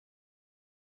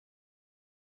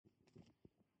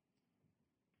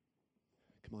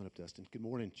Come on up, Dustin. Good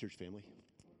morning, church family.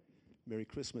 Merry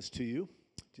Christmas to you.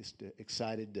 Just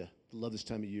excited to love this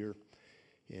time of year.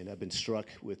 And I've been struck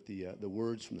with the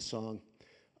words from the song.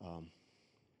 I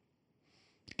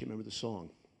can't remember the song,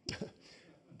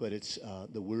 but it's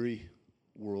 "The Weary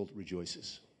World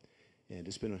Rejoices." And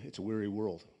it's a weary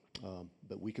world,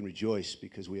 but we can rejoice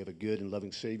because we have a good and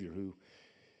loving Savior who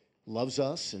loves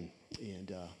us and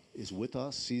is with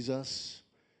us, sees us.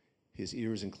 His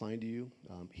ear is inclined to you.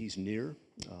 He's near.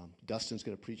 Dustin's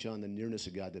going to preach on the nearness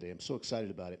of God today. I'm so excited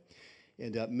about it.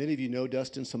 And many of you know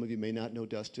Dustin. Some of you may not know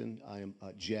Dustin. I am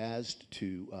jazzed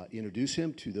to introduce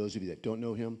him to those of you that don't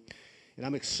know him. And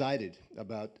I'm excited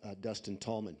about Dustin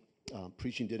Tallman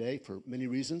preaching today for many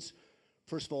reasons.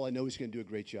 First of all, I know he's going to do a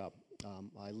great job.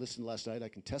 I listened last night. I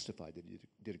can testify that he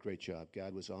did a great job.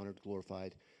 God was honored,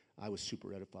 glorified. I was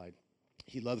super edified.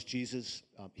 He loves Jesus.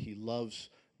 He loves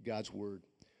God's word.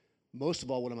 Most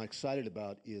of all, what I'm excited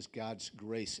about is God's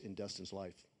grace in Dustin's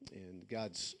life and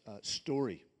God's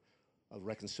story of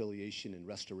reconciliation and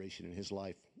restoration in his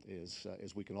life,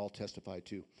 as we can all testify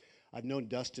to. I've known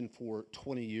Dustin for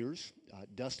 20 years.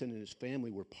 Dustin and his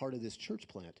family were part of this church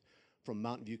plant from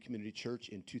Mountain View Community Church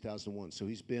in 2001. So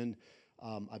he's been,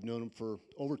 I've known him for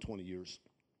over 20 years.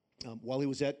 While he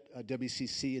was at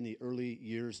WCC in the early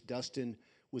years, Dustin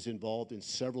was involved in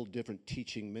several different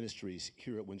teaching ministries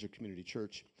here at Windsor Community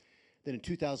Church. Then in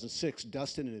 2006,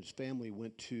 Dustin and his family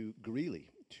went to Greeley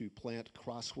to plant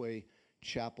Crossway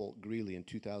Chapel, Greeley, in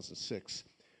 2006,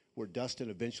 where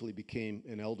Dustin eventually became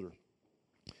an elder.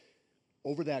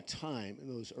 Over that time, in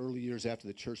those early years after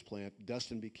the church plant,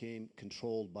 Dustin became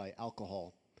controlled by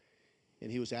alcohol,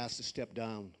 and he was asked to step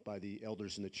down by the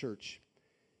elders in the church,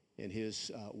 and his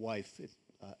wife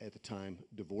at the time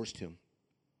divorced him.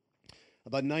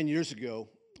 About 9 years ago,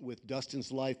 with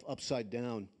Dustin's life upside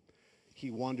down, he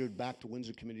wandered back to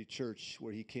Windsor Community Church,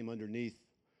 where he came underneath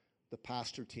the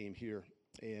pastor team here,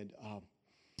 and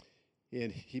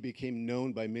he became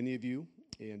known by many of you.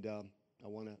 And I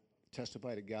want to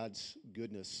testify to God's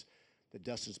goodness that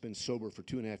Dustin's been sober for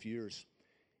 2.5 years,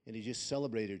 and he just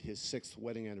celebrated his 6th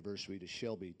wedding anniversary to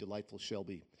Shelby, delightful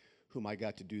Shelby, whom I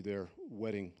got to do their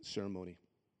wedding ceremony.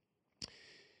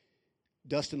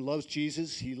 Dustin loves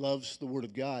Jesus. He loves the Word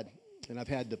of God. And I've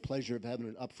had the pleasure of having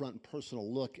an upfront and personal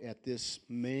look at this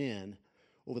man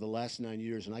over the last 9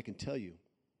 years. And I can tell you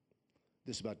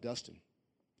this about Dustin,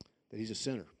 that he's a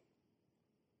sinner,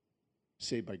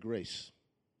 saved by grace,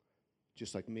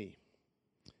 just like me,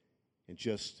 and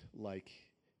just like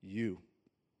you.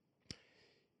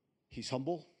 He's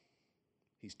humble.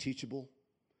 He's teachable.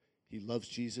 He loves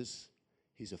Jesus.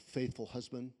 He's a faithful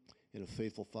husband and a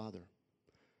faithful father.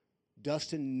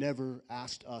 Dustin never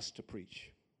asked us to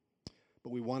preach, but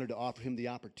we wanted to offer him the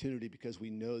opportunity because we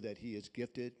know that he is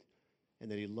gifted and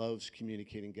that he loves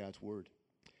communicating God's word.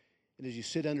 And as you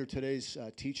sit under today's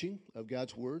teaching of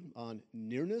God's word on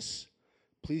nearness,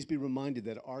 please be reminded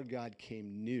that our God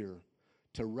came near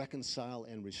to reconcile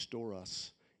and restore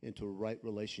us into a right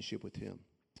relationship with him.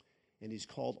 And he's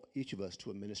called each of us to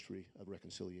a ministry of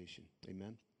reconciliation.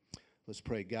 Amen. Let's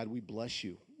pray. God, we bless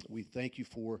you. We thank you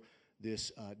for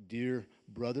this dear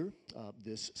brother,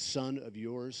 this son of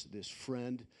yours, this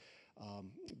friend,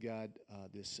 God,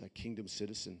 this kingdom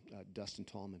citizen, Dustin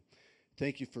Tallman.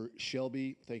 Thank you for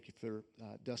Shelby. Thank you for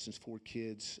Dustin's 4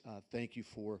 kids. Thank you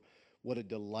for what a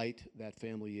delight that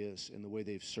family is and the way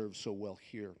they've served so well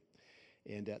here.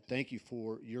 And thank you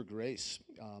for your grace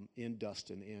in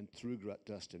Dustin and through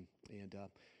Dustin, and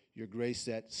your grace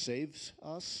that saves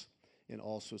us and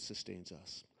also sustains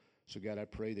us. So, God, I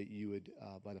pray that you would,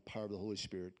 by the power of the Holy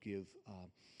Spirit,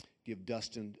 give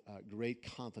Dustin great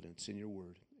confidence in your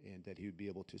word, and that he would be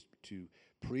able to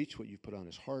preach what you've put on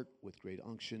his heart with great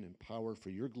unction and power for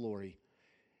your glory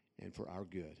and for our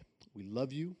good. We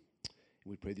love you,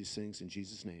 and we pray these things in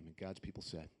Jesus' name. And God's people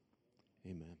said,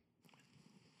 amen.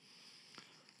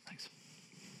 Thanks.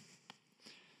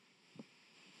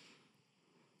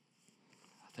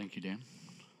 Thank you, Dan.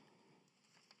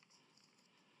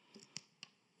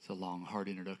 It's a long, hard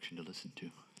introduction to listen to,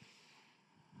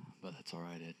 but that's all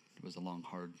right. It was a long,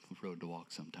 hard road to walk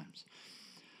sometimes.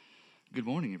 Good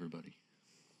morning, everybody.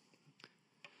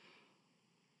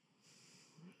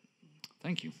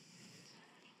 Thank you.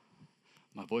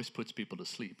 My voice puts people to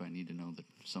sleep. I need to know that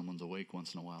someone's awake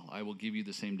once in a while. I will give you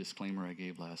the same disclaimer I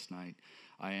gave last night.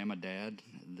 I am a dad.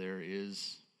 There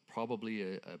is probably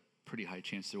a pretty high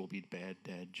chance there will be bad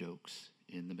dad jokes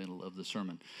in the middle of the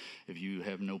sermon. If you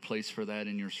have no place for that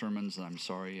in your sermons, I'm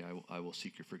sorry. I will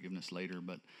seek your forgiveness later.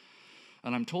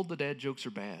 And I'm told the dad jokes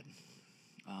are bad.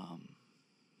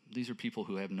 These are people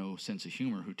who have no sense of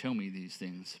humor who tell me these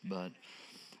things, but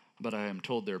but I am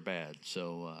told they're bad.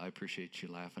 So I appreciate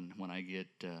you laughing. When I get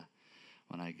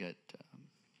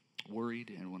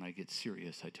worried and when I get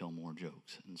serious, I tell more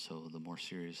jokes. And so the more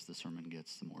serious the sermon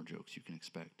gets, the more jokes you can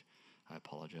expect. I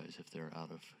apologize if they're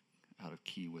out of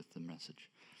key with the message.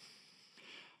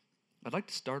 I'd like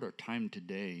to start our time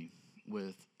today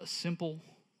with a simple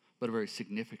but a very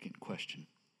significant question.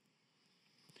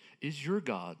 Is your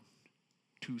God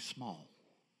too small?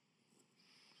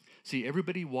 See,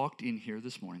 everybody walked in here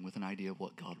this morning with an idea of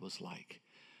what God was like.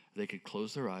 They could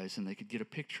close their eyes and they could get a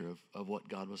picture of what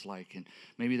God was like. And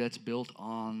maybe that's built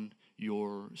on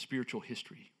your spiritual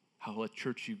history, what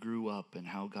church you grew up and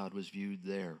how God was viewed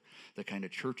there. The kind of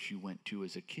church you went to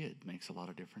as a kid makes a lot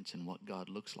of difference in what God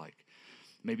looks like.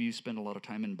 Maybe you spend a lot of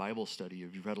time in Bible study, or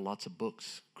you've read lots of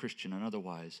books, Christian and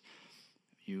otherwise.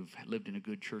 You've lived in a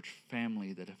good church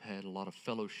family that have had a lot of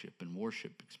fellowship and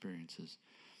worship experiences.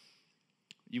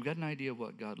 You've got an idea of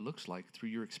what God looks like through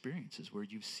your experiences where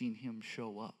you've seen him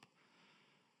show up.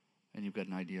 And you've got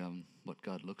an idea of what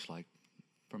God looks like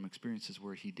from experiences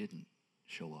where he didn't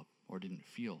show up or didn't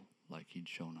feel like he'd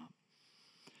shown up.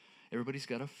 Everybody's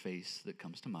got a face that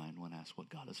comes to mind when asked what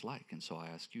God is like. And so I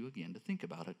ask you again to think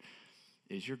about it.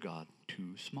 Is your God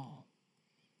too small?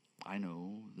 I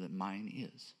know that mine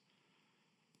is.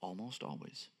 Almost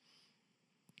always.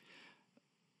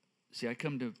 See, I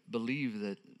come to believe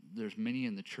that there's many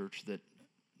in the church that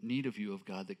need a view of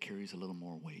God that carries a little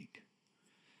more weight.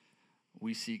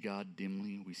 We see God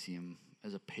dimly. We see him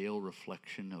as a pale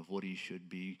reflection of what he should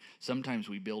be. Sometimes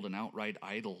we build an outright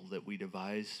idol that we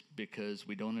devise because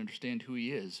we don't understand who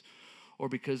he is, or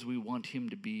because we want him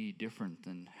to be different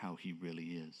than how he really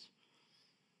is.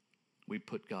 We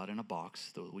put God in a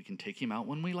box so that we can take him out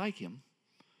when we like him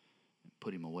and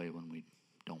put him away when we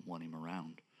don't want him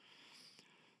around.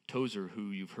 Tozer,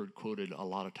 who you've heard quoted a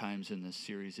lot of times in this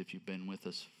series if you've been with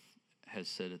us, has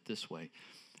said it this way: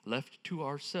 left to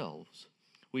ourselves,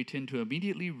 we tend to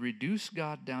immediately reduce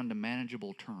God down to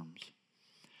manageable terms.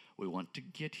 We want to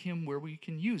get him where we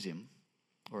can use him,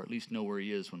 or at least know where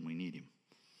he is when we need him.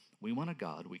 We want a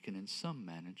God we can in some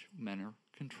manner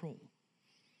control.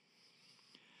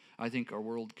 I think our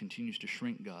world continues to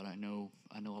shrink God. I know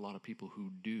a lot of people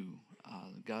who do.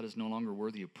 God is no longer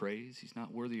worthy of praise. He's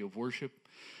not worthy of worship.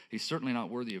 He's certainly not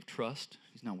worthy of trust.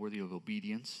 He's not worthy of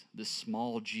obedience. This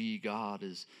small g God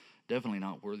is definitely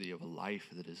not worthy of a life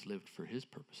that is lived for his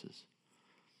purposes.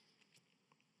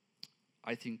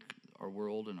 I think our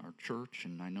world and our church,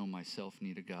 and I know myself,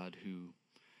 need a God who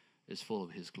is full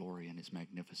of his glory and his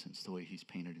magnificence, the way he's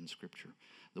painted in Scripture,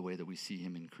 the way that we see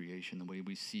him in creation, the way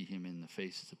we see him in the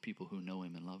faces of people who know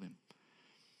him and love him.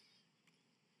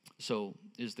 So,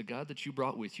 is the God that you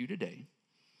brought with you today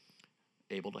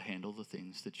able to handle the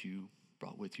things that you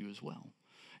brought with you as well?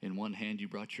 In one hand, you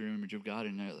brought your image of God.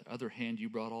 In the other hand, you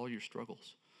brought all your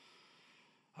struggles.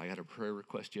 I got a prayer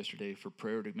request yesterday for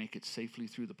prayer to make it safely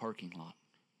through the parking lot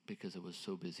because it was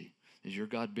so busy. Is your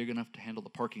God big enough to handle the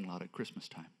parking lot at Christmas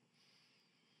time?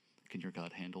 Can your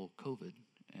God handle COVID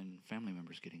and family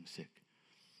members getting sick?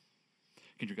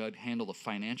 Can your God handle the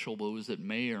financial woes that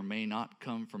may or may not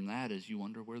come from that as you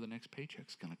wonder where the next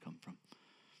paycheck's going to come from?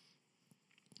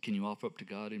 Can you offer up to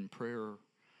God in prayer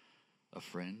a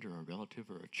friend or a relative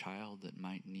or a child that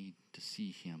might need to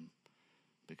see him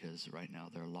because right now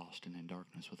they're lost and in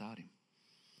darkness without him?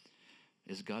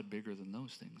 Is God bigger than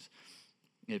those things?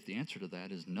 If the answer to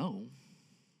that is no,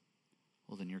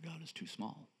 well, then your God is too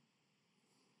small.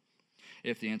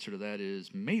 If the answer to that is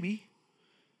maybe,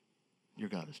 your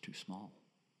God is too small.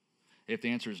 If the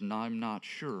answer is no, I'm not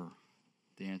sure,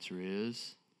 the answer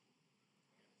is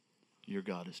your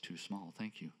God is too small.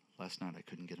 Thank you. Last night I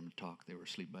couldn't get them to talk. They were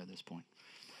asleep by this point.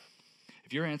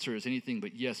 If your answer is anything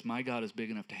but yes, my God is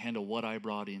big enough to handle what I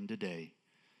brought in today,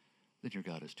 then your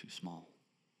God is too small.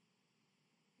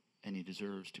 And he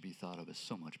deserves to be thought of as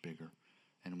so much bigger,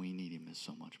 and we need him as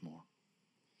so much more.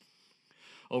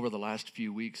 Over the last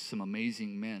few weeks, some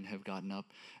amazing men have gotten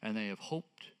up and they have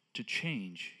hoped to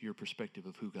change your perspective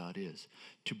of who God is,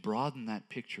 to broaden that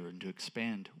picture and to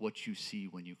expand what you see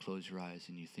when you close your eyes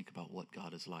and you think about what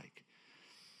God is like.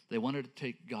 They wanted to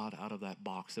take God out of that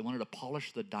box. They wanted to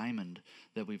polish the diamond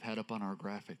that we've had up on our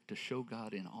graphic to show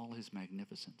God in all his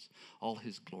magnificence, all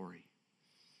his glory.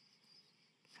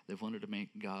 They've wanted to make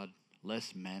God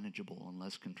less manageable and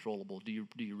less controllable. Do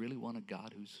you really want a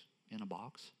God who's in a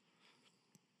box?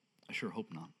 I sure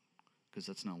hope not, because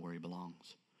that's not where he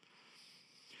belongs.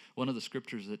 One of the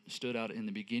scriptures that stood out in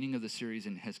the beginning of the series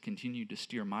and has continued to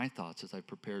steer my thoughts as I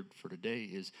prepared for today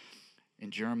is in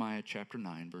Jeremiah chapter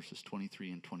 9, verses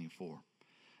 23 and 24.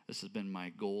 This has been my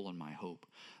goal and my hope.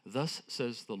 Thus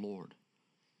says the Lord,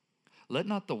 Let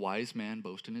not the wise man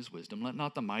boast in his wisdom. Let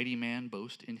not the mighty man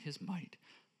boast in his might.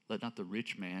 Let not the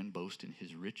rich man boast in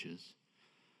his riches.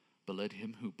 But let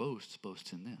him who boasts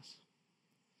boast in this,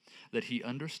 that he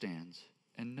understands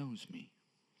and knows me,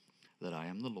 that I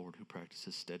am the Lord who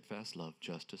practices steadfast love,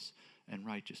 justice, and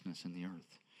righteousness in the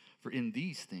earth. For in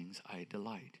these things I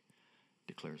delight,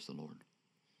 declares the Lord.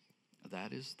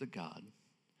 That is the God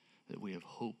that we have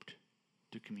hoped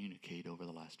to communicate over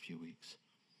the last few weeks.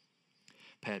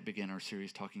 Pat began our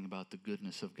series talking about the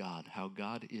goodness of God, how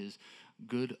God is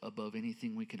good above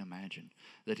anything we can imagine,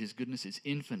 that his goodness is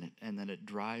infinite, and that it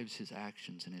drives his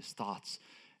actions and his thoughts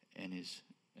and his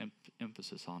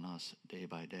emphasis on us day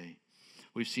by day.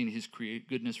 We've seen his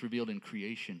goodness revealed in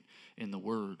creation, in the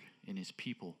Word, in his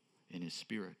people, in his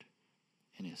Spirit,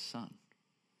 in his Son.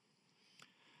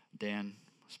 Dan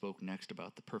spoke next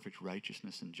about the perfect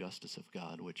righteousness and justice of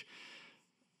God, which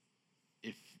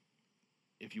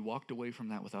if you walked away from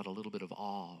that without a little bit of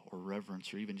awe or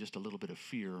reverence or even just a little bit of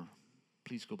fear,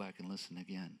 please go back and listen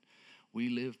again. We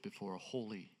live before a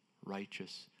holy,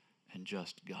 righteous, and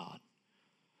just God,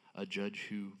 a judge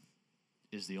who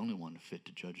is the only one fit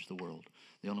to judge the world,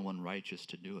 the only one righteous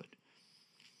to do it.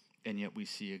 And yet we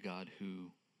see a God who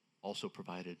also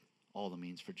provided all the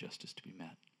means for justice to be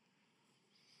met.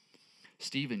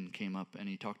 Stephen came up and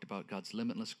he talked about God's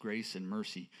limitless grace and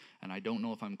mercy. And I don't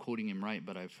know if I'm quoting him right,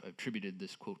 but I've attributed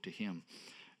this quote to him.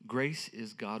 Grace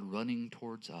is God running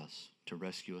towards us to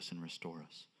rescue us and restore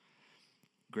us.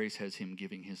 Grace has him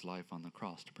giving his life on the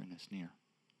cross to bring us near.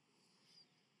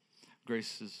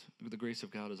 The grace of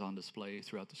God is on display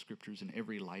throughout the scriptures in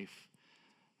every life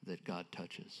that God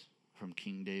touches, from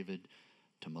King David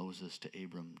to Moses to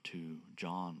Abram to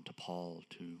John to Paul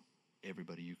to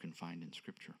everybody you can find in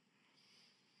scripture.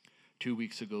 2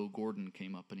 weeks ago, Gordon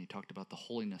came up and he talked about the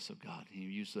holiness of God. He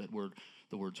used the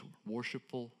words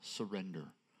worshipful surrender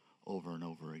over and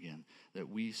over again. That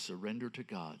we surrender to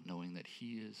God knowing that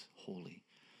he is holy.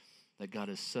 That God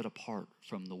is set apart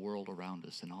from the world around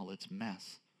us and all its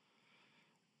mess.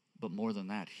 But more than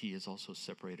that, he has also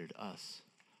separated us,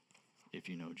 if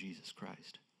you know Jesus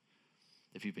Christ.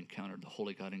 If you've encountered the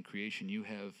holy God in creation, you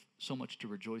have so much to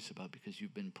rejoice about because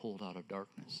you've been pulled out of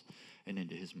darkness and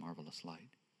into his marvelous light.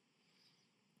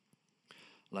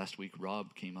 Last week,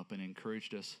 Rob came up and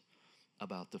encouraged us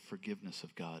about the forgiveness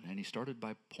of God. And he started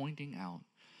by pointing out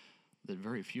that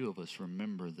very few of us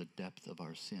remember the depth of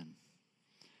our sin,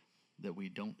 that we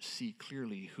don't see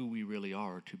clearly who we really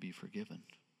are to be forgiven.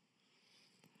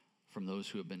 From those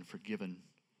who have been forgiven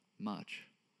much,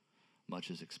 much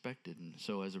is expected. And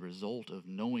so as a result of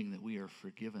knowing that we are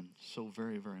forgiven so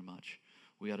very, very much,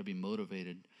 we ought to be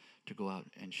motivated to go out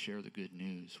and share the good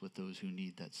news with those who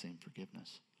need that same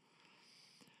forgiveness.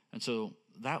 And so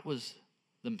that was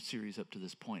the series up to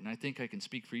this point. And I think I can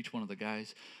speak for each one of the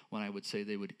guys when I would say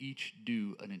they would each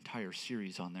do an entire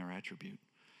series on their attribute.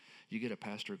 You get a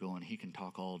pastor going, he can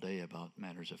talk all day about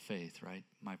matters of faith, right?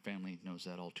 My family knows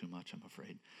that all too much, I'm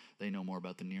afraid. They know more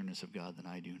about the nearness of God than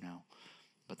I do now,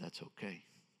 but that's okay.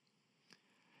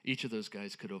 Each of those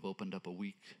guys could have opened up a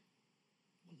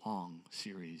week-long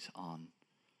series on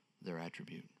their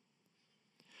attribute.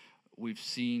 We've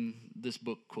seen this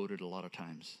book quoted a lot of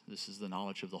times. This is The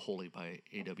Knowledge of the Holy by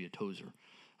A.W. Tozer.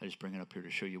 I just bring it up here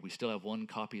to show you. We still have one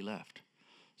copy left.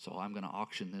 So I'm going to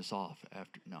auction this off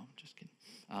after. No, just kidding.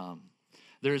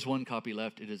 There is one copy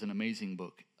left. It is an amazing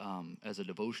book. As a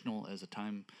devotional, as a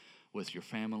time with your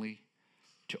family,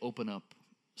 to open up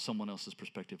someone else's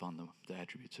perspective on the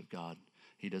attributes of God.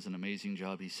 He does an amazing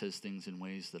job. He says things in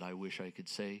ways that I wish I could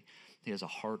say. He has a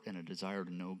heart and a desire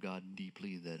to know God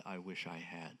deeply that I wish I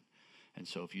had. And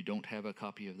so if you don't have a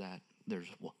copy of that, there's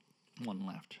one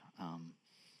left.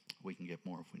 We can get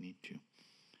more if we need to.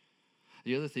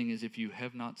 The other thing is, if you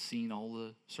have not seen all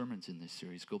the sermons in this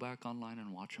series, go back online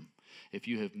and watch them. If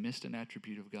you have missed an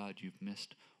attribute of God, you've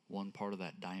missed one part of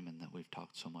that diamond that we've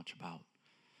talked so much about.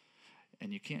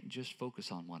 And you can't just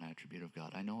focus on one attribute of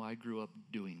God. I know I grew up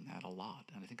doing that a lot,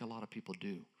 and I think a lot of people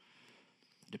do.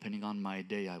 Depending on my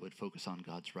day, I would focus on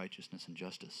God's righteousness and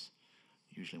justice,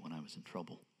 usually when I was in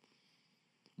trouble.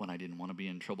 When I didn't want to be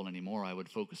in trouble anymore, I would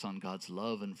focus on God's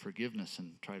love and forgiveness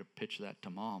and try to pitch that to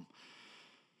Mom.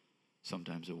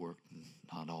 Sometimes it worked,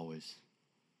 not always.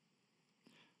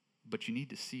 But you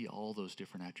need to see all those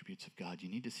different attributes of God. You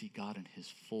need to see God in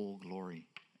his full glory,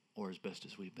 or as best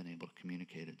as we've been able to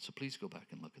communicate it. So please go back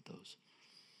and look at those.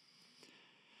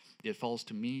 It falls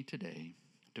to me today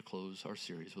to close our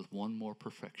series with one more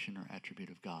perfection or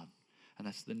attribute of God, and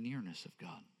that's the nearness of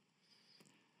God.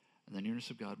 And the nearness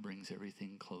of God brings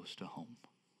everything close to home.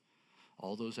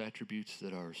 All those attributes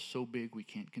that are so big we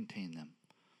can't contain them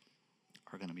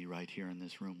are going to be right here in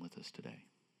this room with us today.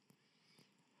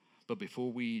 But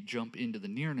before we jump into the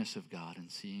nearness of God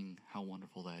and seeing how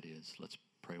wonderful that is, let's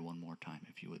pray one more time,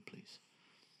 if you would, please.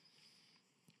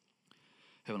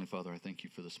 Heavenly Father, I thank you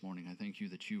for this morning. I thank you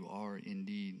that you are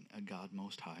indeed a God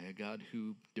most high, a God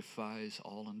who defies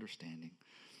all understanding,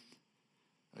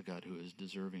 a God who is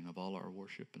deserving of all our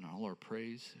worship and all our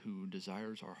praise, who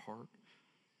desires our heart,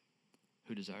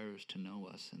 who desires to know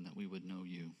us and that we would know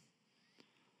you.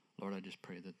 Lord, I just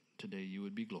pray that today you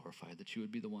would be glorified, that you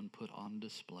would be the one put on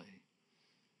display,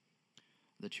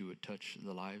 that you would touch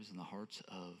the lives and the hearts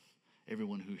of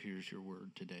everyone who hears your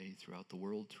word today throughout the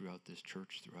world, throughout this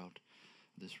church, throughout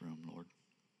this room, Lord.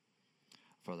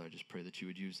 Father, I just pray that you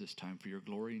would use this time for your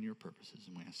glory and your purposes,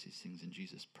 and we ask these things in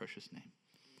Jesus' precious name.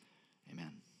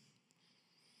 Amen.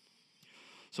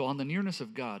 So on the nearness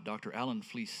of God, Dr. Alan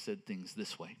Fleece said things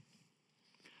this way: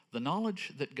 the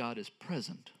knowledge that God is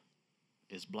present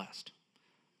is blessed,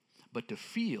 but to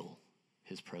feel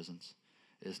his presence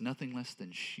is nothing less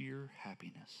than sheer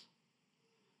happiness.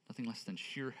 Nothing less than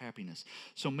sheer happiness.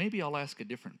 So maybe I'll ask a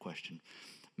different question.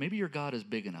 Maybe your God is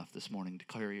big enough this morning to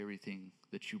carry everything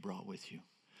that you brought with you.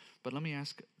 But let me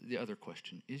ask the other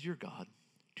question. Is your God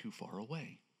too far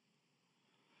away?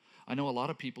 I know a lot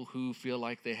of people who feel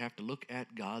like they have to look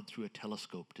at God through a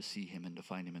telescope to see him and to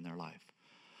find him in their life.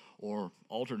 Or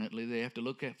alternately, they have to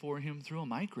look for him through a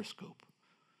microscope.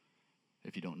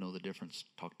 If you don't know the difference,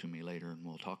 talk to me later and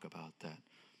we'll talk about that.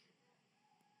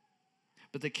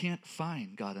 But they can't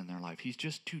find God in their life. He's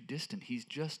just too distant. He's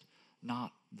just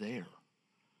not there.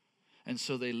 And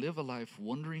so they live a life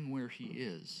wondering where he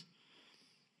is,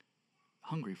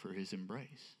 hungry for his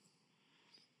embrace.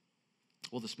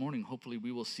 Well, this morning, hopefully,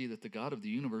 we will see that the God of the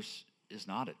universe is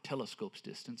not at telescope's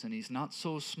distance, and he's not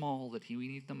so small that we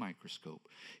need the microscope.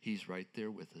 He's right there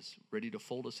with us, ready to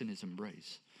fold us in his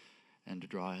embrace and to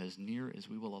draw as near as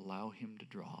we will allow him to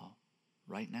draw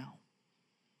right now.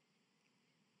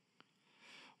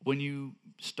 When you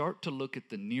start to look at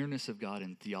the nearness of God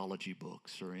in theology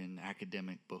books or in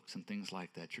academic books and things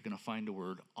like that, you're going to find a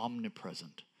word,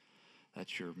 omnipresent.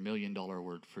 That's your $1 million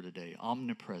word for today,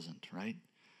 omnipresent, right?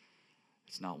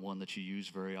 It's not one that you use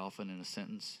very often in a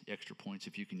sentence. Extra points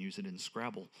if you can use it in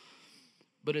Scrabble.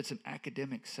 But it's an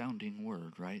academic sounding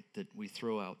word, right, that we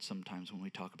throw out sometimes when we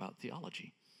talk about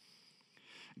theology.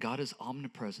 God is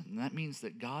omnipresent, and that means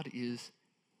that God is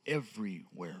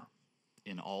everywhere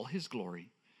in all his glory,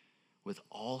 with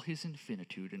all his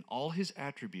infinitude and all his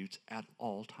attributes at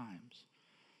all times.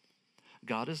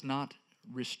 God is not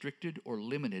restricted or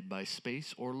limited by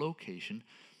space or location,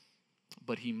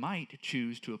 but he might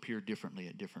choose to appear differently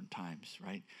at different times,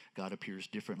 right? God appears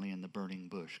differently in the burning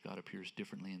bush. God appears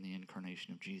differently in the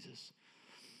incarnation of Jesus.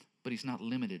 But he's not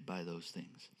limited by those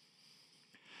things.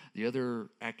 The other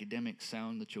academic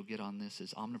sound that you'll get on this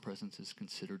is omnipresence is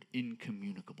considered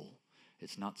incommunicable.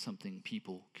 It's not something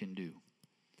people can do.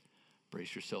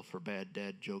 Brace yourself for a bad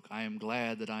dad joke. I am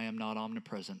glad that I am not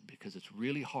omnipresent because it's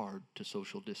really hard to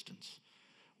social distance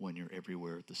when you're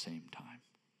everywhere at the same time.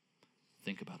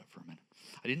 Think about it for a minute.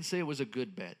 I didn't say it was a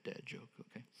good bad dad joke,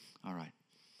 okay? All right.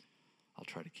 I'll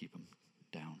try to keep them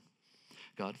down.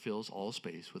 God fills all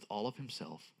space with all of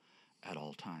himself at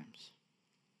all times.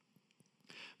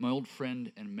 My old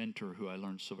friend and mentor, who I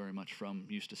learned so very much from,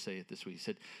 used to say it this way. He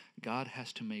said, God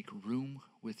has to make room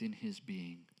within his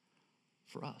being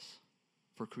for us,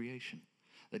 for creation.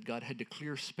 That God had to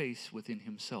clear space within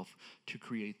himself to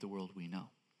create the world we know.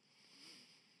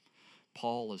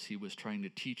 Paul, as he was trying to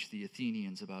teach the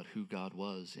Athenians about who God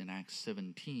was in Acts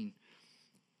 17,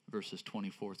 verses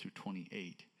 24 through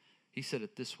 28, he said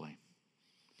it this way.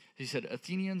 He said,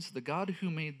 Athenians, the God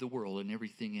who made the world and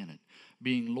everything in it,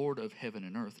 being Lord of heaven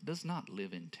and earth, does not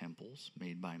live in temples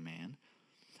made by man,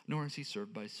 nor is he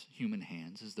served by human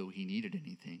hands as though he needed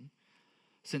anything,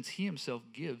 since he himself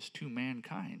gives to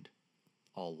mankind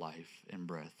all life and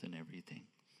breath and everything.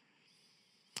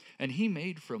 And he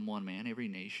made from one man every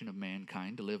nation of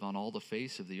mankind to live on all the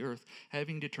face of the earth,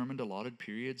 having determined allotted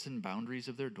periods and boundaries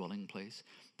of their dwelling place,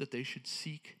 that they should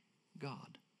seek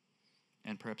God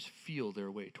and perhaps feel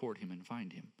their way toward him and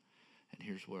find him. And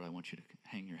here's what I want you to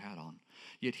hang your hat on.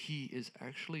 Yet he is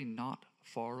actually not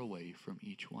far away from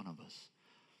each one of us.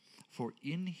 For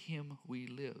in him we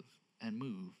live and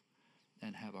move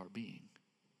and have our being.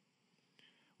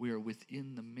 We are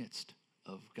within the midst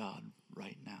of God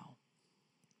right now.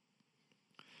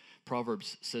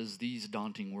 Proverbs says these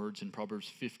daunting words in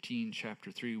Proverbs 15,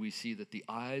 chapter 3. We see that the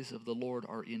eyes of the Lord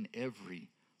are in every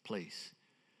place,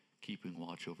 keeping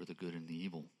watch over the good and the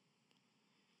evil.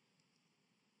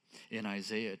 In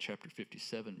Isaiah chapter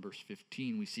 57, verse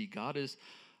 15, we see God is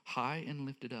high and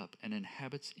lifted up, and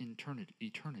inhabits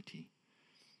eternity.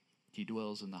 He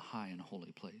dwells in the high and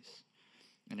holy place.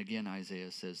 And again,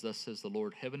 Isaiah says, thus says the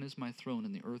Lord, heaven is my throne,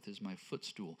 and the earth is my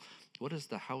footstool. What is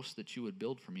the house that you would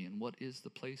build for me, and what is the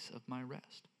place of my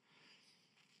rest?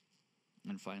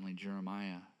 And finally,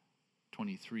 Jeremiah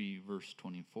 23, verse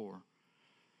 24.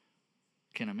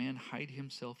 Can a man hide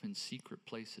himself in secret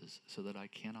places so that I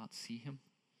cannot see him?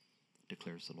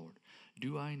 Declares the Lord.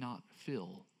 Do I not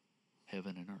fill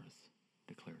heaven and earth?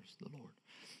 Declares the Lord.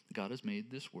 God has made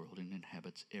this world and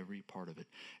inhabits every part of it.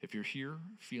 If you're here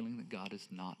feeling that God is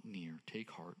not near,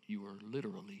 take heart. You are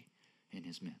literally in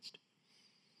his midst.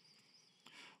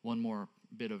 One more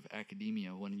bit of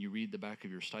academia. When you read the back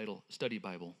of your study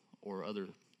Bible or other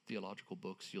theological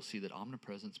books, you'll see that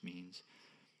omnipresence means,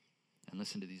 and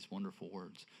listen to these wonderful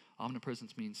words,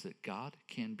 omnipresence means that God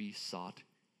can be sought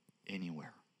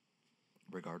anywhere,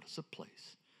 regardless of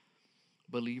place.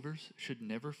 Believers should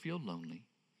never feel lonely,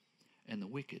 and the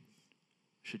wicked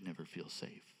should never feel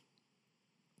safe.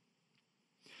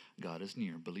 God is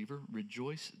near. Believer,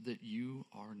 rejoice that you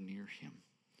are near him.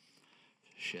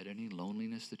 Shed any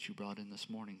loneliness that you brought in this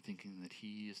morning thinking that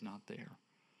he is not there.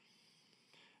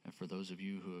 And for those of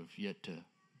you who have yet to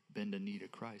bend a knee to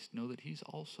Christ, know that he's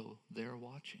also there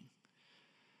watching.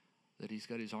 That he's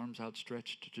got his arms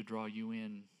outstretched to draw you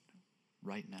in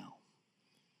right now.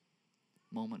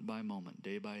 Moment by moment,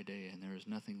 day by day, and there is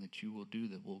nothing that you will do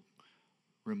that will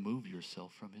remove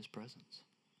yourself from his presence.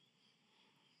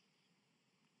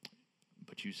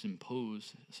 But you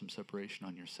impose some separation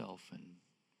on yourself, and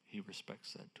he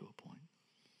respects that to a point.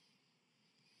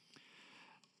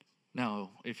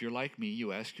 Now, if you're like me,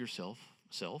 you ask yourself,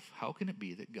 how can it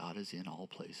be that God is in all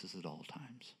places at all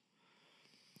times?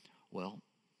 Well,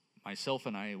 myself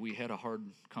and I, we had a hard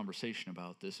conversation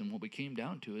about this, and what we came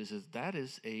down to is that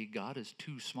is a God is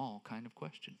too small kind of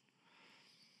question.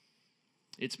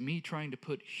 It's me trying to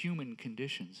put human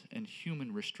conditions and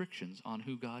human restrictions on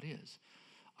who God is.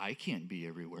 I can't be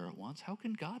everywhere at once. How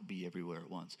can God be everywhere at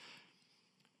once?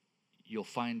 You'll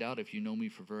find out if you know me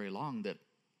for very long that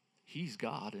he's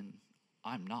God and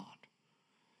I'm not.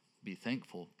 Be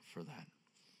thankful for that.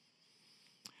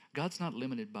 God's not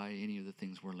limited by any of the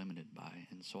things we're limited by,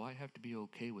 and so I have to be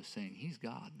okay with saying he's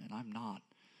God and I'm not.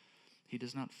 He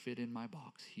does not fit in my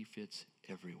box. He fits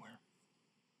everywhere.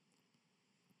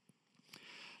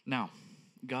 Now,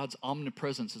 God's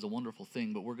omnipresence is a wonderful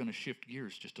thing, but we're going to shift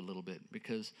gears just a little bit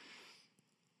because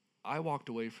I walked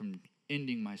away from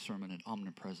ending my sermon at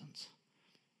omnipresence,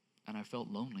 and I felt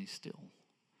lonely still.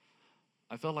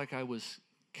 I felt like I was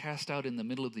cast out in the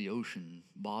middle of the ocean,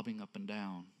 bobbing up and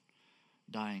down,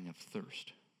 dying of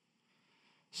thirst,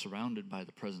 surrounded by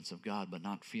the presence of God, but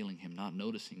not feeling him, not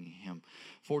noticing him.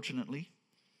 Fortunately,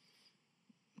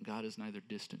 God is neither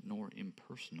distant nor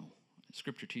impersonal.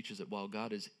 Scripture teaches that while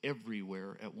God is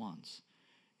everywhere at once,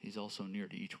 he's also near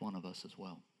to each one of us as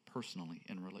well, personally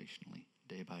and relationally,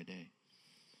 day by day.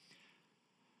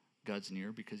 God's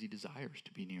near because he desires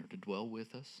to be near, to dwell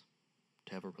with us,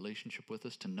 to have a relationship with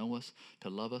us, to know us, to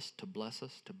love us, to bless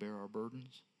us, to bear our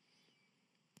burdens.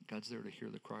 God's there to hear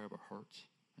the cry of our hearts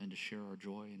and to share our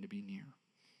joy and to be near.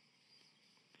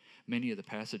 Many of the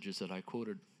passages that I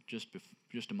quoted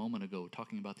just a moment ago,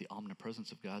 talking about the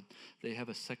omnipresence of God, they have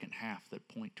a second half that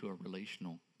point to a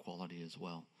relational quality as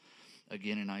well.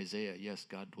 Again, in Isaiah, yes,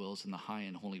 God dwells in the high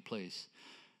and holy place,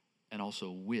 and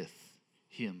also with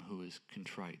him who is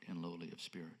contrite and lowly of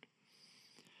spirit.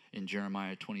 In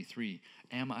Jeremiah 23,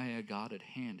 am I a God at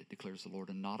hand, declares the Lord,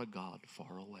 and not a God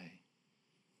far away?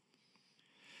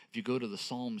 If you go to the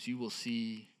Psalms, you will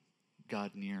see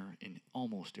God near in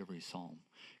almost every psalm.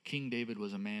 King David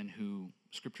was a man who,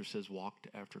 Scripture says, walked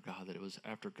after God, that it was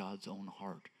after God's own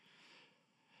heart.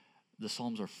 The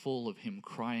Psalms are full of him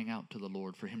crying out to the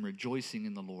Lord, for him rejoicing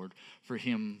in the Lord, for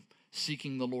him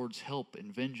seeking the Lord's help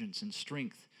and vengeance and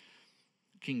strength.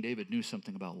 King David knew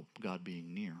something about God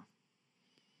being near.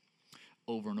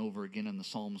 Over and over again in the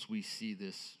Psalms, we see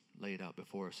this laid out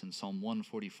before us. In Psalm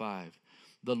 145,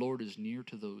 the Lord is near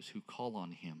to those who call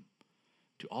on him,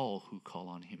 to all who call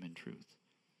on him in truth.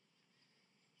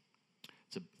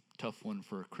 It's a tough one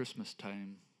for a Christmas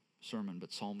time sermon,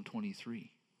 but Psalm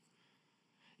 23.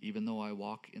 Even though I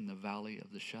walk in the valley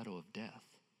of the shadow of death,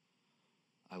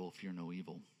 I will fear no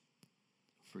evil,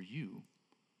 for you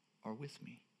are with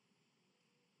me.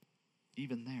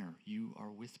 Even there, you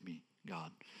are with me,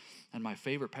 God. And my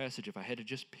favorite passage, if I had to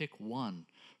just pick one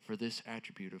for this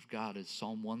attribute of God, is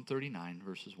Psalm 139,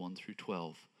 verses 1 through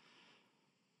 12.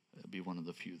 It'd be one of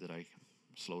the few that I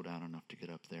slow down enough to get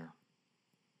up there.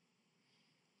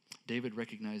 David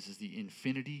recognizes the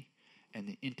infinity and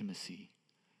the intimacy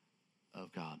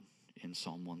of God in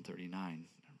Psalm 139.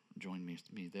 Join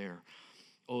me there.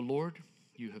 O Lord,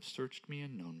 you have searched me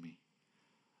and known me.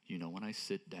 You know when I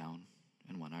sit down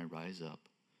and when I rise up.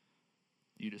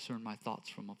 You discern my thoughts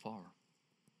from afar.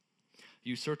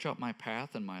 You search out my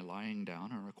path and my lying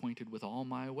down, are acquainted with all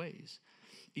my ways.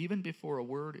 Even before a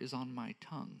word is on my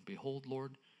tongue, behold,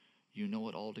 Lord, you know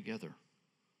it altogether.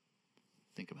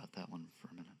 Think about that one for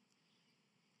a minute.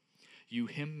 You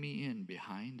hem me in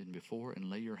behind and before and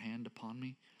lay your hand upon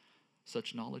me.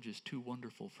 Such knowledge is too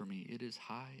wonderful for me. It is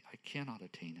high, I cannot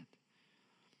attain it.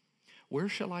 Where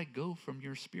shall I go from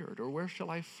your spirit, or where shall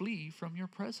I flee from your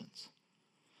presence?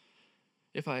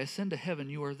 If I ascend to heaven,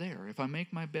 you are there. If I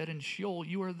make my bed in Sheol,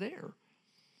 you are there.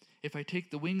 If I take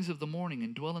the wings of the morning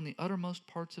and dwell in the uttermost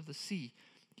parts of the sea,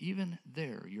 even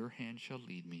there your hand shall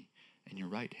lead me, and your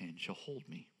right hand shall hold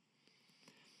me.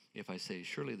 If I say,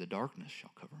 surely the darkness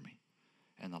shall cover me,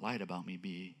 and the light about me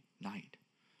be night.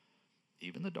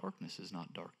 Even the darkness is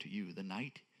not dark to you. The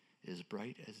night is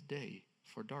bright as day,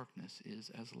 for darkness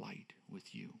is as light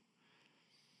with you.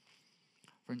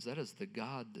 Friends, that is the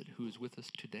God who is with us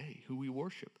today, who we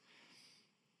worship.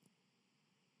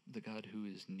 The God who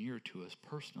is near to us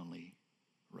personally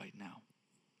right now.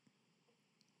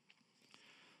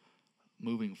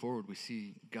 Moving forward, we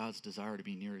see God's desire to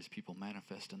be near his people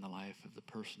manifest in the life of the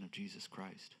person of Jesus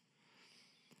Christ.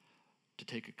 To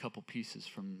take a couple pieces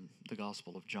from the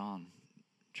Gospel of John,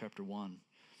 chapter 1.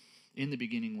 In the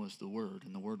beginning was the Word,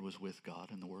 and the Word was with God,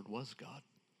 and the Word was God.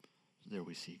 There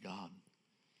we see God.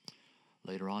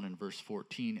 Later on in verse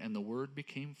 14, and the Word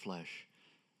became flesh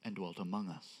and dwelt among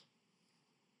us,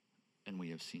 and we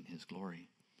have seen his glory.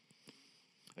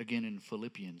 Again in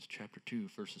Philippians chapter 2,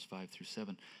 verses 5 through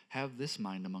 7, have this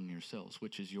mind among yourselves,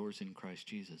 which is yours in Christ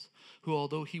Jesus, who,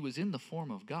 although he was in the form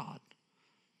of God,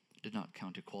 did not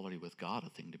count equality with God a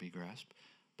thing to be grasped,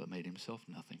 but made himself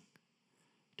nothing,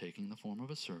 taking the form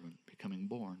of a servant, becoming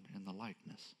born in the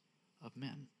likeness of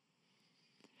men.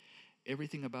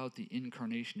 Everything about the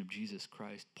incarnation of Jesus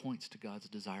Christ points to God's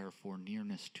desire for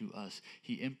nearness to us.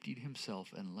 He emptied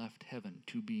himself and left heaven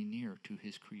to be near to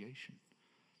his creation.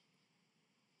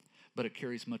 But it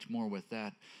carries much more with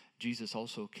that. Jesus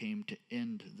also came to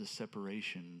end the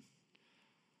separation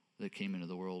that came into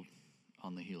the world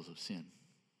on the heels of sin.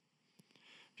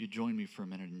 If you join me for a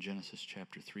minute in Genesis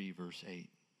chapter 3, verse 8,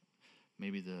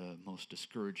 maybe the most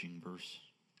discouraging verse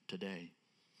today.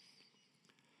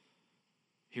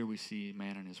 Here we see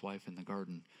man and his wife in the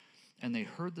garden, and they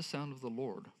heard the sound of the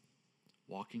Lord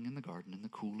walking in the garden in the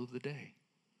cool of the day.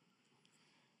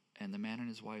 And the man and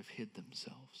his wife hid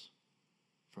themselves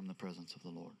from the presence of the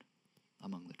Lord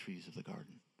among the trees of the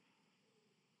garden.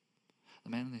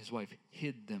 The man and his wife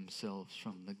hid themselves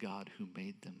from the God who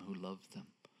made them, who loved them.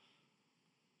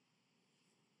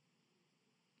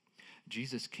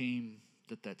 Jesus came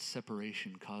that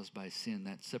separation caused by sin,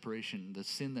 that separation, the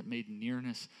sin that made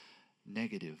nearness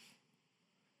negative,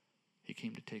 he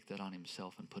came to take that on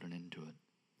himself and put an end to it.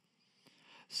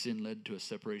 Sin led to a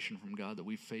separation from God that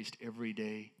we've faced every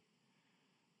day,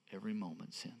 every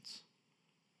moment since.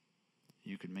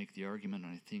 You could make the argument,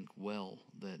 and I think well,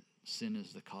 that sin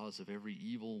is the cause of every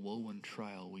evil, woe, and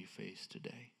trial we face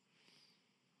today,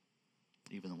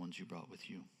 even the ones you brought with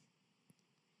you.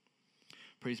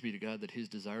 Praise be to God that his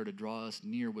desire to draw us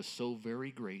near was so very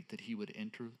great that he would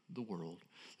enter the world,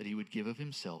 that he would give of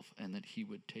himself, and that he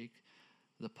would take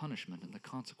the punishment and the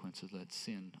consequence of that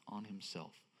sin on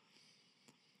himself.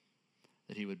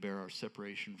 That he would bear our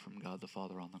separation from God the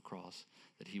Father on the cross,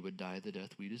 that he would die the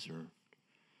death we deserved,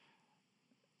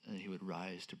 and that he would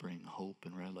rise to bring hope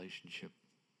and relationship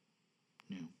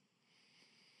new.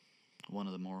 One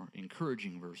of the more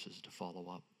encouraging verses to follow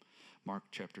up, Mark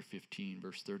chapter 15,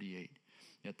 verse 38.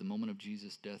 At the moment of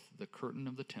Jesus' death, the curtain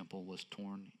of the temple was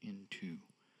torn in two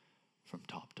from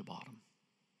top to bottom.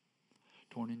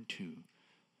 Torn in two.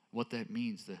 What that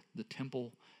means, the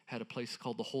temple had a place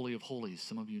called the Holy of Holies.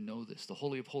 Some of you know this. The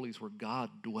Holy of Holies where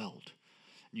God dwelt.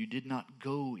 You did not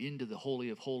go into the Holy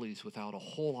of Holies without a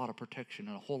whole lot of protection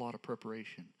and a whole lot of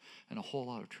preparation and a whole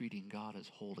lot of treating God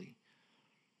as holy.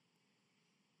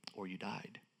 Or you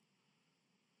died.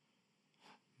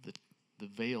 The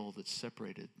veil that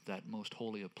separated that most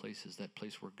holy of places, that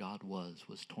place where God was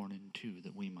torn in two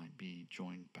that we might be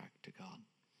joined back to God.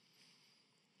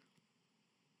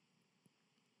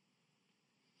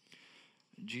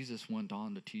 Jesus went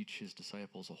on to teach his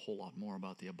disciples a whole lot more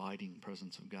about the abiding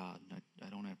presence of God. I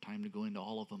don't have time to go into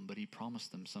all of them, but he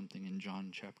promised them something in John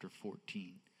chapter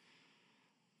 14.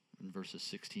 In verses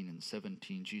 16 and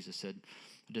 17, Jesus said,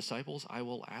 "Disciples, I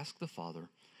will ask the Father,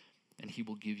 and he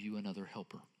will give you another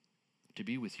helper, to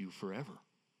be with you forever,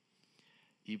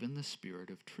 even the Spirit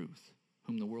of truth,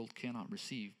 whom the world cannot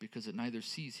receive, because it neither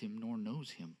sees him nor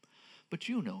knows him. But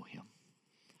you know him,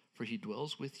 for he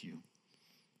dwells with you,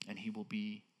 and he will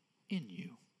be in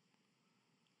you.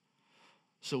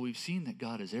 So we've seen that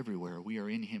God is everywhere. We are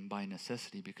in him by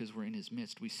necessity because we're in his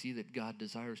midst. We see that God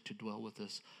desires to dwell with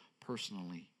us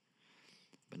personally.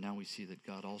 But now we see that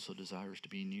God also desires to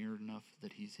be near enough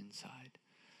that he's inside,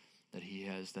 that he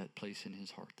has that place in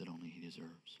his heart that only he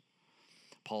deserves.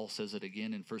 Paul says it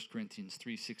again in 1 Corinthians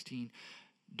 3:16.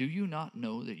 Do you not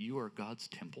know that you are God's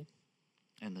temple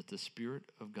and that the Spirit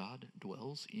of God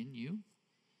dwells in you?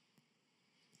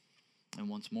 And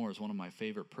once more, is one of my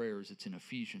favorite prayers. It's in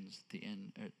Ephesians at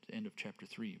the end of chapter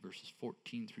 3, verses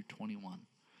 14 through 21.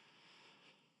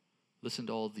 Listen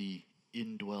to all the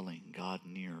indwelling, God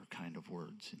near kind of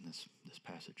words in this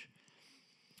passage.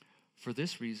 For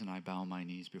this reason I bow my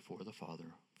knees before the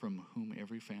Father, from whom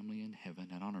every family in heaven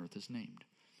and on earth is named,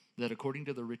 that according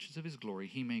to the riches of his glory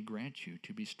he may grant you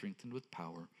to be strengthened with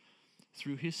power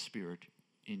through his Spirit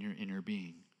in your inner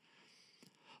being,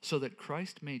 so that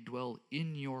Christ may dwell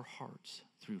in your hearts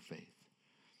through faith,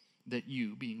 that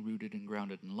you, being rooted and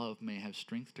grounded in love, may have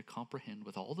strength to comprehend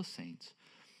with all the saints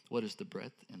what is the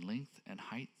breadth and length and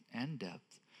height and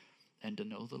depth, and to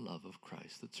know the love of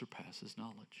Christ that surpasses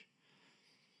knowledge,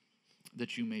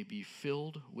 that you may be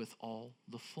filled with all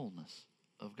the fullness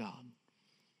of God.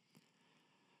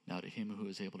 Now to him who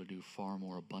is able to do far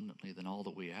more abundantly than all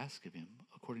that we ask of him,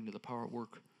 according to the power at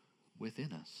work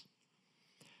within us,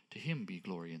 to him be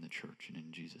glory in the church and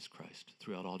in Jesus Christ,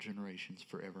 throughout all generations,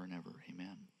 forever and ever.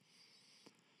 Amen.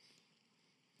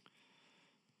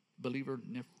 Believer,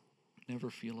 never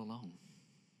feel alone.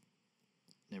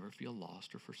 Never feel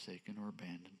lost or forsaken or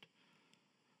abandoned,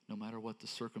 no matter what the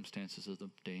circumstances of the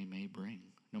day may bring,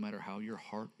 no matter how your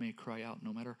heart may cry out,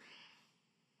 no matter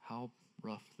how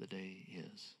rough the day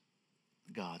is.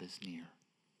 God is near.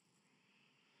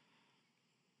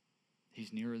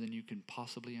 He's nearer than you can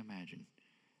possibly imagine.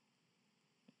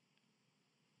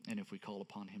 And if we call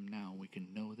upon him now, we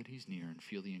can know that he's near and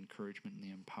feel the encouragement and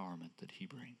the empowerment that he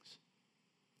brings.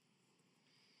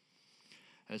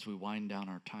 As we wind down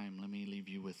our time, let me leave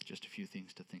you with just a few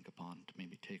things to think upon, to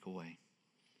maybe take away.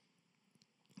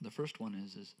 The first one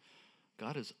is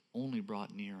God is only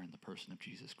brought near in the person of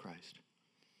Jesus Christ.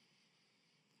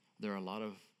 There are a lot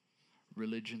of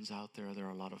religions out there. There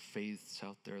are a lot of faiths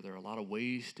out there. There are a lot of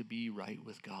ways to be right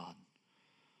with God.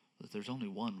 But there's only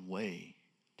one way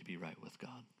to be right with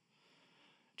God.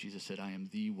 Jesus said, I am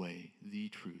the way, the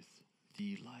truth,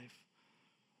 the life.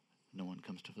 No one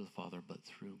comes to the Father but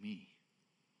through me.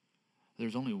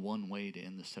 There's only one way to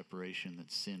end the separation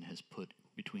that sin has put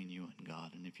between you and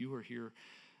God. And if you are here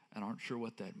and aren't sure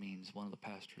what that means, one of the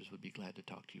pastors would be glad to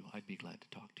talk to you. I'd be glad to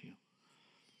talk to you.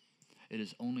 It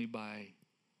is only by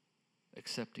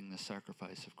accepting the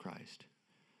sacrifice of Christ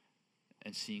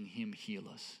and seeing him heal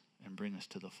us and bring us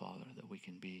to the Father that we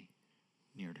can be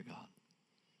near to God.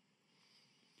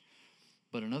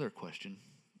 But another question,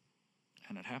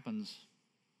 and it happens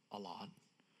a lot,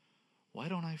 why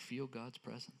don't I feel God's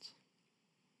presence?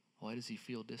 Why does he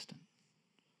feel distant?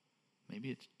 Maybe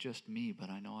it's just me, but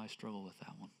I know I struggle with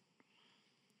that one.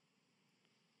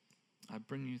 I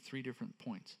bring you 3 different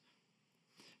points.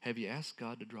 Have you asked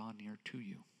God to draw near to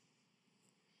you?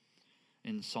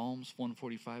 In Psalms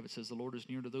 145, it says, the Lord is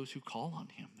near to those who call on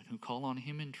him and who call on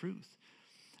him in truth.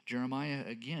 Jeremiah,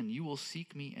 again, you will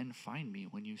seek me and find me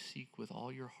when you seek with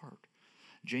all your heart.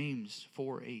 James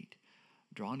 4:8,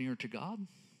 draw near to God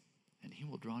and he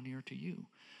will draw near to you.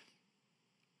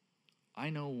 I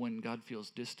know when God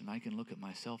feels distant, I can look at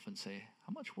myself and say,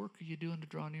 how much work are you doing to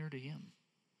draw near to him?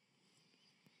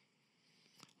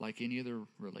 Like any other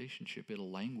relationship,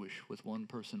 it'll languish with one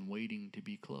person waiting to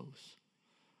be close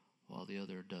while the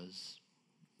other does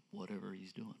whatever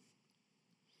he's doing.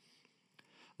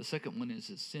 The second one is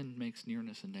that sin makes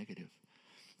nearness a negative.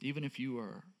 Even if you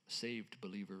are a saved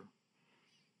believer,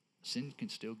 sin can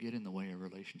still get in the way of a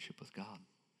relationship with God.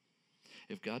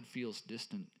 If God feels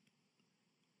distant,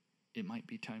 it might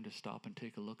be time to stop and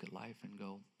take a look at life and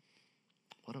go,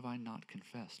 what have I not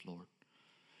confessed, Lord?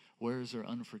 Where is there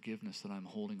unforgiveness that I'm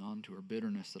holding on to or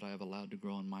bitterness that I have allowed to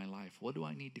grow in my life? What do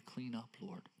I need to clean up,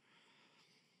 Lord?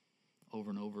 Over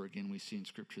and over again, we see in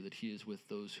Scripture that he is with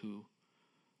those who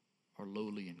are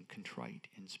lowly and contrite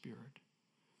in spirit.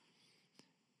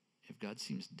 If God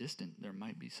seems distant, there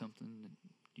might be something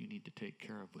that you need to take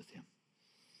care of with him.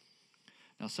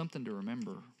 Now, something to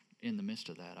remember in the midst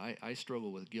of that. I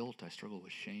struggle with guilt. I struggle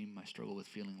with shame. I struggle with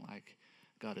feeling like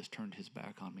God has turned his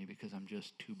back on me because I'm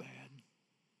just too bad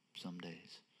some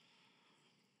days.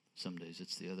 Some days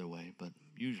it's the other way, but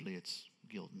usually it's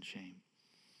guilt and shame.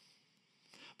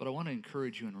 But I want to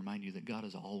encourage you and remind you that God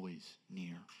is always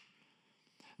near.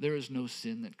 There is no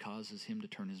sin that causes him to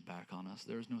turn his back on us.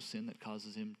 There is no sin that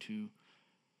causes him to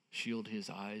shield his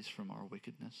eyes from our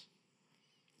wickedness.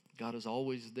 God is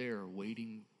always there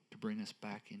waiting to bring us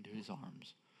back into his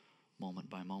arms moment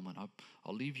by moment.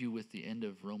 I'll leave you with the end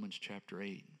of Romans chapter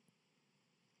 8.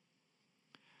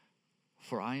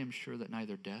 For I am sure that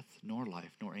neither death, nor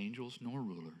life, nor angels, nor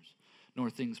rulers,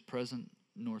 nor things present,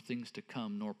 nor things to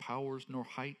come, nor powers, nor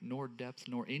height, nor depth,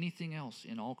 nor anything else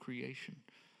in all creation,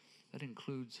 that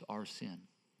includes our sin,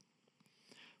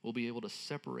 will be able to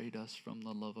separate us from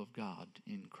the love of God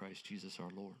in Christ Jesus our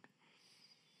Lord.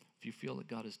 If you feel that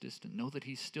God is distant, know that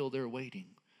he's still there waiting,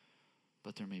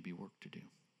 but there may be work to do.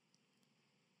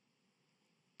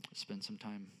 Spend some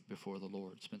time before the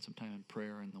Lord. Spend some time in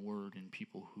prayer and the Word and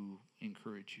people who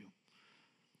encourage you.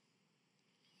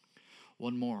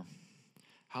 One more.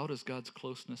 How does God's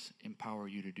closeness empower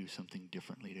you to do something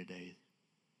differently today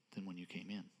than when you came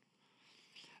in?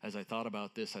 As I thought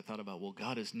about this, I thought about, well,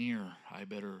 God is near. I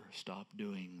better stop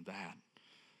doing that.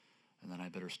 And then I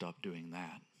better stop doing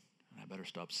that. And I better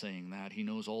stop saying that. He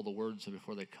knows all the words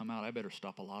before they come out. I better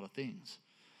stop a lot of things.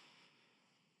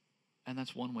 And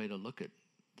that's one way to look at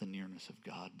the nearness of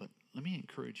God. But let me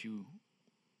encourage you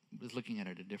with looking at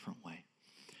it a different way.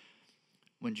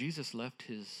 When Jesus left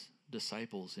his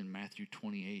disciples in Matthew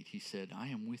 28, he said, I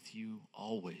am with you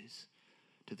always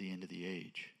to the end of the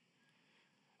age.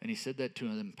 And he said that to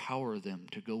empower them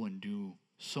to go and do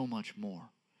so much more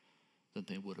than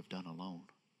they would have done alone.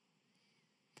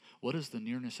 What does the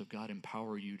nearness of God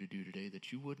empower you to do today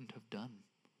that you wouldn't have done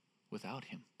without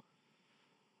him?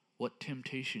 What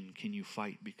temptation can you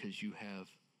fight because you have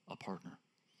a partner?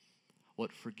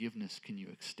 What forgiveness can you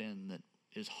extend that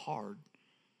is hard,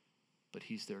 but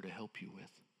he's there to help you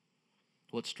with?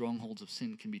 What strongholds of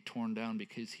sin can be torn down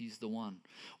because he's the one?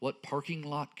 What parking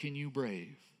lot can you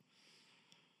brave?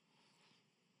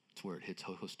 It's where it hits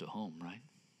close to home, right?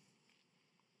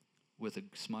 With a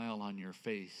smile on your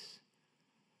face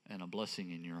and a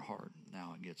blessing in your heart.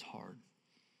 Now it gets hard.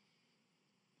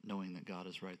 Knowing that God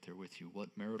is right there with you. What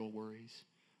marital worries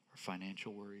or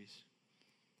financial worries,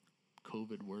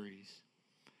 COVID worries,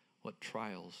 what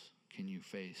trials can you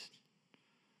face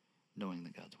knowing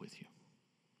that God's with you?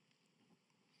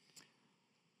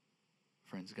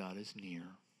 Friends, God is near.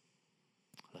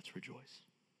 Let's rejoice.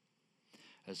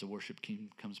 As the worship team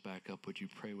comes back up, would you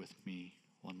pray with me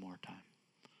one more time?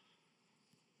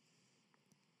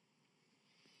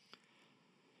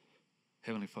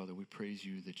 Heavenly Father, we praise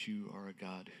you that you are a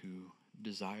God who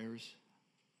desires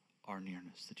our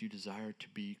nearness, that you desire to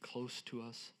be close to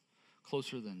us,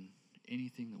 closer than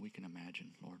anything that we can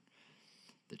imagine, Lord,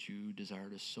 that you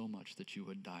desired us so much that you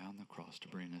would die on the cross to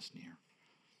bring us near.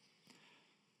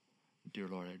 Dear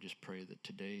Lord, I just pray that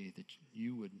today that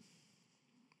you would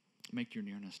make your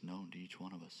nearness known to each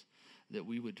one of us, that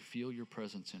we would feel your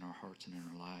presence in our hearts and in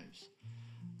our lives,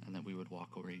 and that we would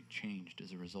walk away changed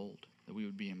as a result, that we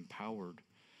would be empowered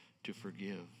to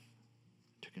forgive,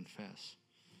 to confess,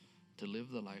 to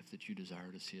live the life that you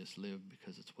desire to see us live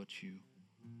because it's what you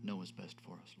know is best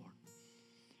for us, Lord.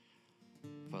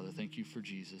 Father, thank you for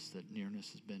Jesus, that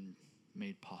nearness has been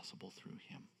made possible through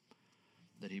him,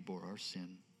 that he bore our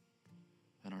sin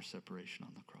and our separation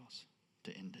on the cross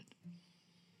to end it.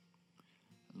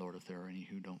 Lord, if there are any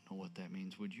who don't know what that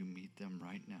means, would you meet them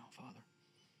right now, Father,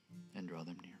 and draw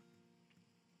them near.